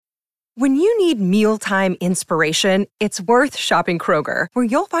When you need mealtime inspiration, it's worth shopping Kroger, where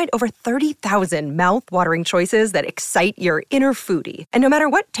you'll find over 30,000 mouth-watering choices that excite your inner foodie. And no matter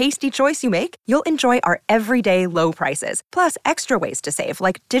what tasty choice you make, you'll enjoy our everyday low prices, plus extra ways to save,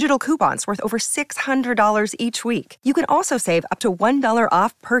 like digital coupons worth over $600 each week. You can also save up to $1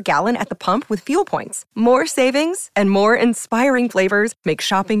 off per gallon at the pump with fuel points. More savings and more inspiring flavors make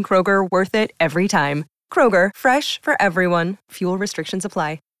shopping Kroger worth it every time. Kroger, fresh for everyone. Fuel restrictions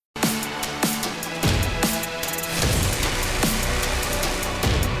apply.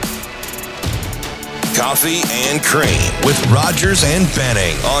 Coffee and Cream with Rogers and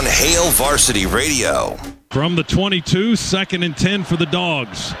Benning on Hail Varsity Radio. From the 22, 2nd and 10 for the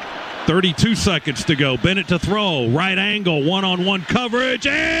Dogs. 32 seconds to go. Bennett to throw. Right angle, one-on-one coverage,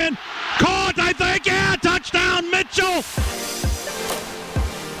 and caught, I think. Yeah, touchdown, Mitchell.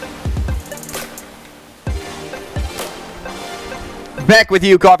 Back with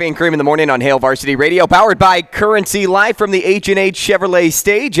you, Coffee and Cream in the morning on Hail Varsity Radio, powered by Currency, live from the H&H Chevrolet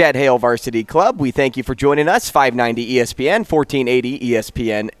stage at Hail Varsity Club. We thank you for joining us, 590 ESPN, 1480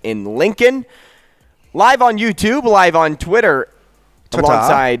 ESPN in Lincoln. Live on YouTube, live on Twitter,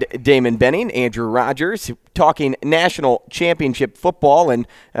 alongside Damon Benning, Andrew Rogers, talking national championship football. And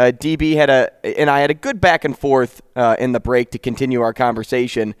DB and I had a good back and forth in the break to continue our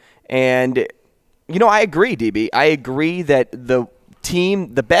conversation. And, you know, I agree, DB. I agree that the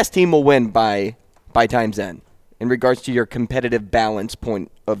best team will win by time's end in regards to your competitive balance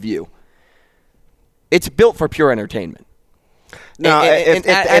point of view. It's built for pure entertainment. No,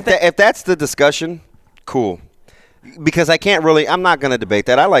 if that's the discussion, cool. Because I'm not going to debate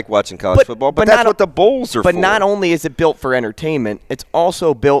that. I like watching college football, but that's what the bowls are for. But not only is it built for entertainment, it's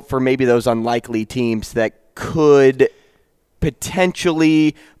also built for maybe those unlikely teams that could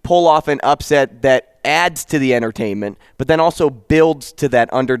potentially pull off an upset that adds to the entertainment, but then also builds to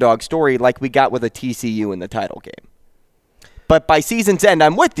that underdog story like we got with a TCU in the title game. But by season's end,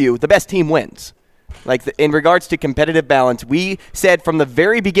 I'm with you, the best team wins. In regards to competitive balance, we said from the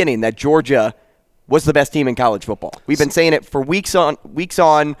very beginning that Georgia was the best team in college football. We've been saying it for weeks on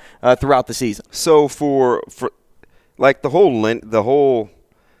throughout the season. So for like the whole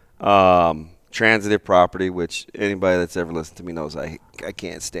transitive property, which anybody that's ever listened to me knows I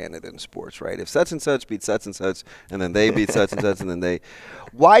can't stand it in sports, right? If such and such beat such and such, and then they beat such and such, and then they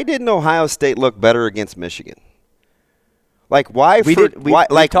 – why didn't Ohio State look better against Michigan? Why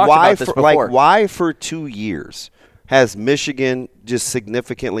for 2 years has Michigan just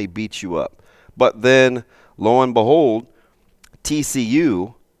significantly beat you up? But then, lo and behold,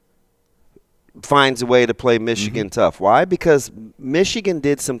 TCU finds a way to play Michigan tough. Why? Because Michigan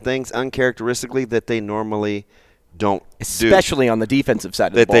did some things uncharacteristically that they normally don't Especially on the defensive side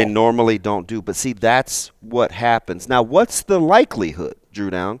of the ball. That they normally don't do. But see, that's what happens. Now, what's the likelihood, Drew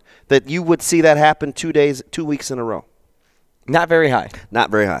Down, that you would see that happen 2 weeks in a row? Not very high. Not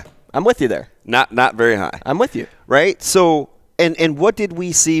very high. I'm with you there. Not very high. I'm with you. Right? So, and what did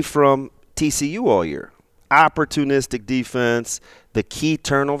we see from TCU all year? Opportunistic defense, the key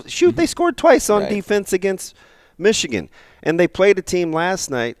turnover. Shoot, they scored twice on defense against Michigan. And they played a team last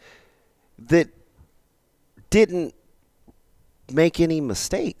night that didn't make any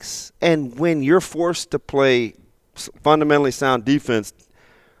mistakes. And when you're forced to play fundamentally sound defense,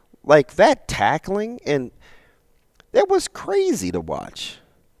 like that tackling, and that was crazy to watch.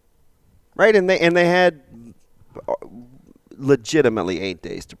 Right? And they had legitimately 8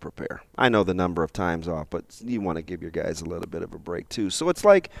 days to prepare. I know the number of times off, but you want to give your guys a little bit of a break too. So it's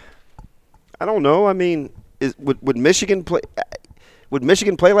like, I don't know. I mean, would Michigan play? Would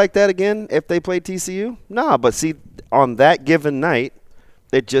Michigan play like that again if they played TCU? No, but see, on that given night,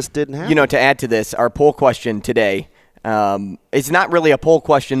 it just didn't happen. You know, to add to this, our poll question today, it's not really a poll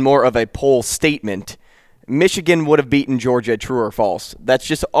question, more of a poll statement. Michigan would have beaten Georgia, true or false? That's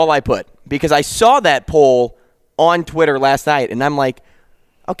just all I put, because I saw that poll on Twitter last night, and I'm like,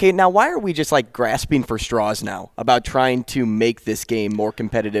 okay, now why are we just like grasping for straws now about trying to make this game more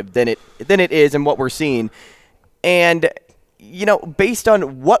competitive than it is and what we're seeing? And, you know, based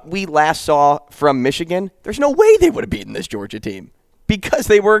on what we last saw from Michigan, there's no way they would have beaten this Georgia team because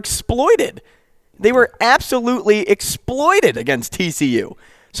they were exploited. They were absolutely exploited against TCU.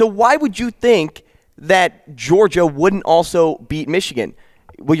 So why would you think that Georgia wouldn't also beat Michigan?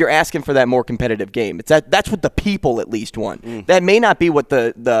 Well, you're asking for that more competitive game. That's what the people at least want. That may not be what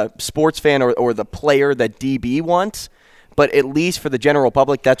the sports fan or the player that DB wants, but at least for the general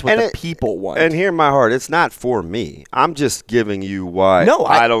public, that's what the people want. And hear my heart, it's not for me. I'm just giving you why. No,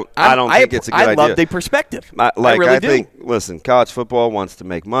 I don't think it's a good idea. I love the perspective. I think, listen, college football wants to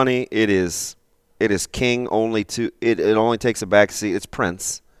make money. It is king only to it only takes a backseat. It's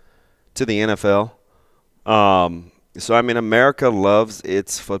Prince to the NFL. So I mean, America loves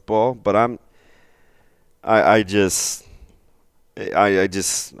its football, but I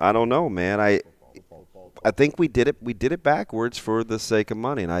don't know, man. I think we did it backwards for the sake of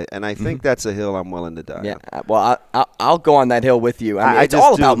money, and I think that's a hill I'm willing to die on. Yeah, well, I'll go on that hill with you. I mean, it's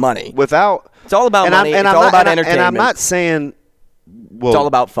all about money. It's all about money. It's all about entertainment. And I'm not saying, well, it's all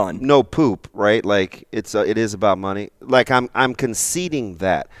about fun. No poop, right? Like it is about money. Like I'm conceding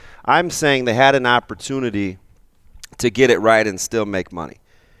that. I'm saying they had an opportunity to get it right and still make money,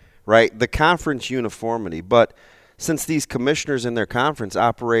 right? The conference uniformity, but since these commissioners in their conference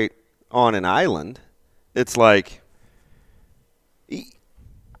operate on an island, it's like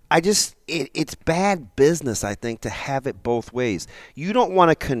it's bad business, I think, to have it both ways. You don't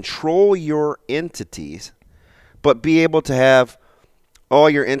want to control your entities, but be able to have all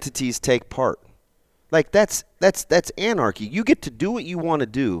your entities take part. Like that's anarchy. You get to do what you want to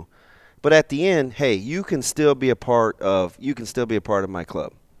do, but at the end, hey, you can still be a part of my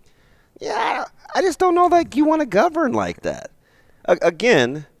club. Yeah, I just don't know that you want to govern like that.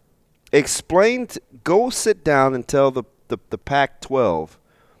 Again, go sit down and tell the Pac-12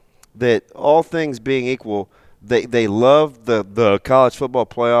 that all things being equal, they love the college football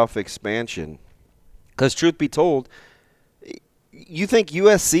playoff expansion. Because truth be told, you think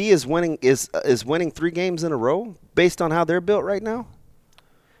USC is winning 3 games in a row based on how they're built right now?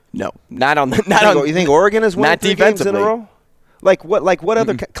 No, not on. You think Oregon is winning 3 games in a row? Like what? Like what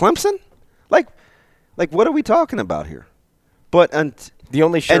other? Clemson? Like what are we talking about here? But the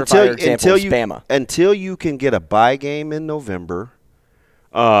only surefire example is Bama. Until you can get a bye game in November,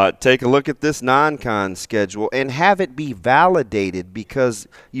 take a look at this non-con schedule and have it be validated because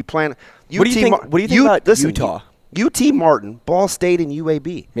you plan. What do you think about Utah? UT Martin, Ball State, and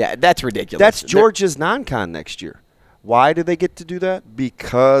UAB. Yeah, that's ridiculous. That's Georgia's non-con next year. Why do they get to do that?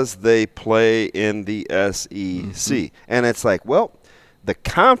 Because they play in the SEC. And it's like, well, the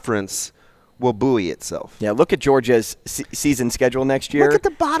conference will buoy itself. Yeah, look at Georgia's season schedule next year. Look at the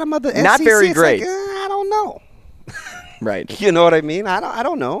bottom of the SEC. Not very great. Like, I don't know. Right. You know what I mean? I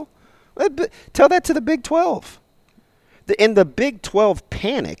don't know. Tell that to the Big 12. The Big 12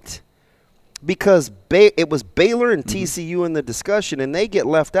 panicked because it was Baylor and TCU in the discussion, and they get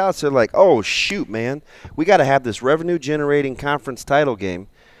left out. So they're like, oh, shoot, man. We got to have this revenue-generating conference title game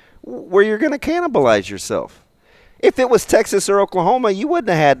where you're going to cannibalize yourself. If it was Texas or Oklahoma, you wouldn't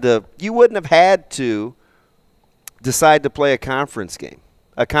have had to decide to play a conference game,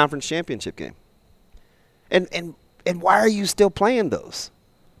 a conference championship game. And why are you still playing those?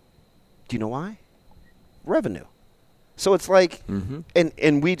 Do you know why? Revenue. So it's like,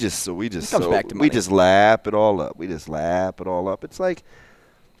 and we just lap it all up. It's like,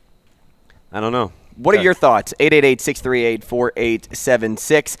 I don't know. What are your thoughts?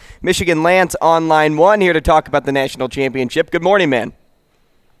 888-638-4876. Michigan Lance on line 1 here to talk about the national championship. Good morning, man.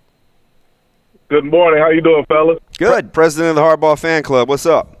 Good morning. How you doing, fellas? Good. President of the Hardball Fan Club. What's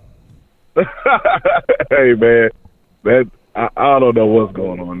up? Hey, man. I don't know what's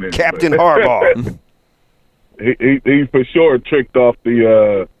going on there. Captain Harbaugh. He for sure tricked off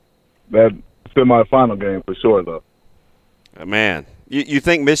that semifinal game for sure, though. Man, you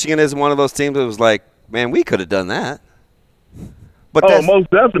think Michigan is one of those teams that was like, man, we could have done that. But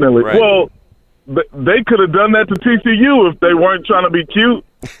most definitely. Right. Well, they could have done that to TCU if they weren't trying to be cute.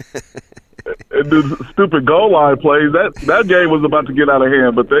 The stupid goal line plays, that game was about to get out of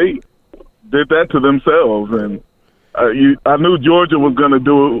hand, but they did that to themselves. And I knew Georgia was going to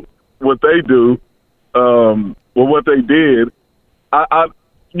do what they do. What they did,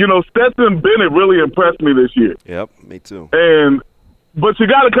 Stetson Bennett really impressed me this year. Yep, me too. But you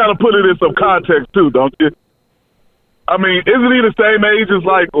got to kind of put it in some context too, don't you? I mean, isn't he the same age as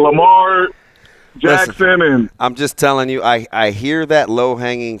like Lamar Jackson? Listen, and I'm just telling you, I hear that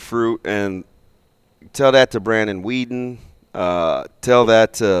low-hanging fruit, and tell that to Brandon Whedon. Tell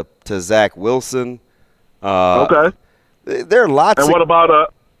that to Zach Wilson. Okay. There are lots. And what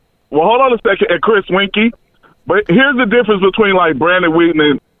about well, hold on a second. And Chris Winkie. But here's the difference between, like, Brandon Wheaton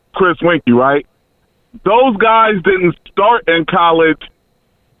and Chris Winkie, right? Those guys didn't start in college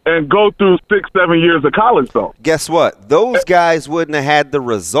and go through 6-7 years of college, though. Guess what? Those guys wouldn't have had the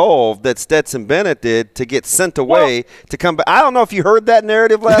resolve that Stetson Bennett did to get sent away to come back. I don't know if you heard that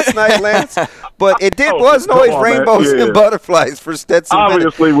narrative last night, Lance, but it wasn't always rainbows and butterflies for Stetson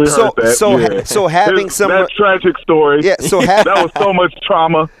Obviously, Bennett. We heard that. So having that tragic story. Yeah. That was so much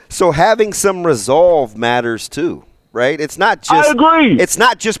trauma. So having some resolve matters too, right? It's not just. I agree. It's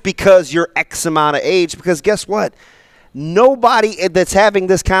not just because you're X amount of age. Because guess what? Nobody that's having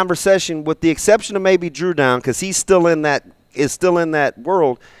this conversation, with the exception of maybe Drew Down, because he's still in that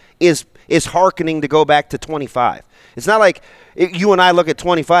world, is hearkening to go back to 25. It's not like you and I look at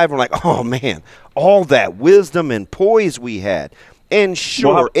 25 and we're like, oh, man, all that wisdom and poise we had. And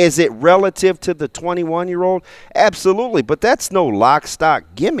sure, is it relative to the 21-year-old? Absolutely, but that's no lock, stock,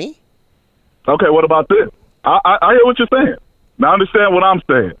 gimme. Okay, what about this? I hear what you're saying. Now understand what I'm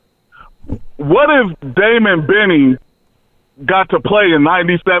saying. What if Damon Benning got to play in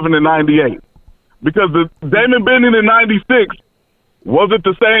 97 and 98? Because the Damon Benning in 96 wasn't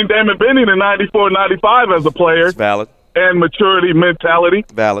the same Damon Benning in 94 and 95 as a player. It's valid. And maturity, mentality.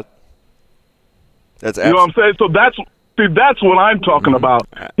 Valid. That's you know what I'm saying? So that's what I'm talking about.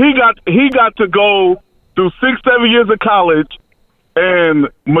 He got to go through 6-7 years of college and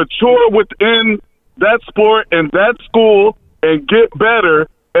mature within that sport and that school and get better,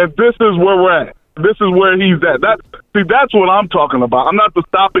 and this is where we're at. This is where he's at. That's what I'm talking about. I'm not the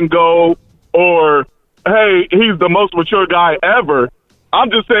stop and go or, hey, he's the most mature guy ever.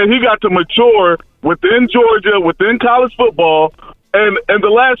 I'm just saying he got to mature within Georgia, within college football, and the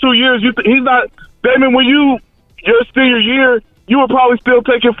last 2 years, he's not – Damon, when your senior year, you were probably still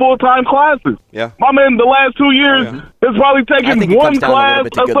taking full-time classes. Yeah. My man, the last 2 years has probably taken one class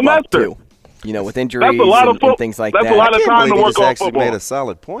a semester. Too. You know, with injuries and things like that. That's a lot of time to work on football. Actually made a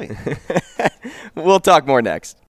solid point. We'll talk more next.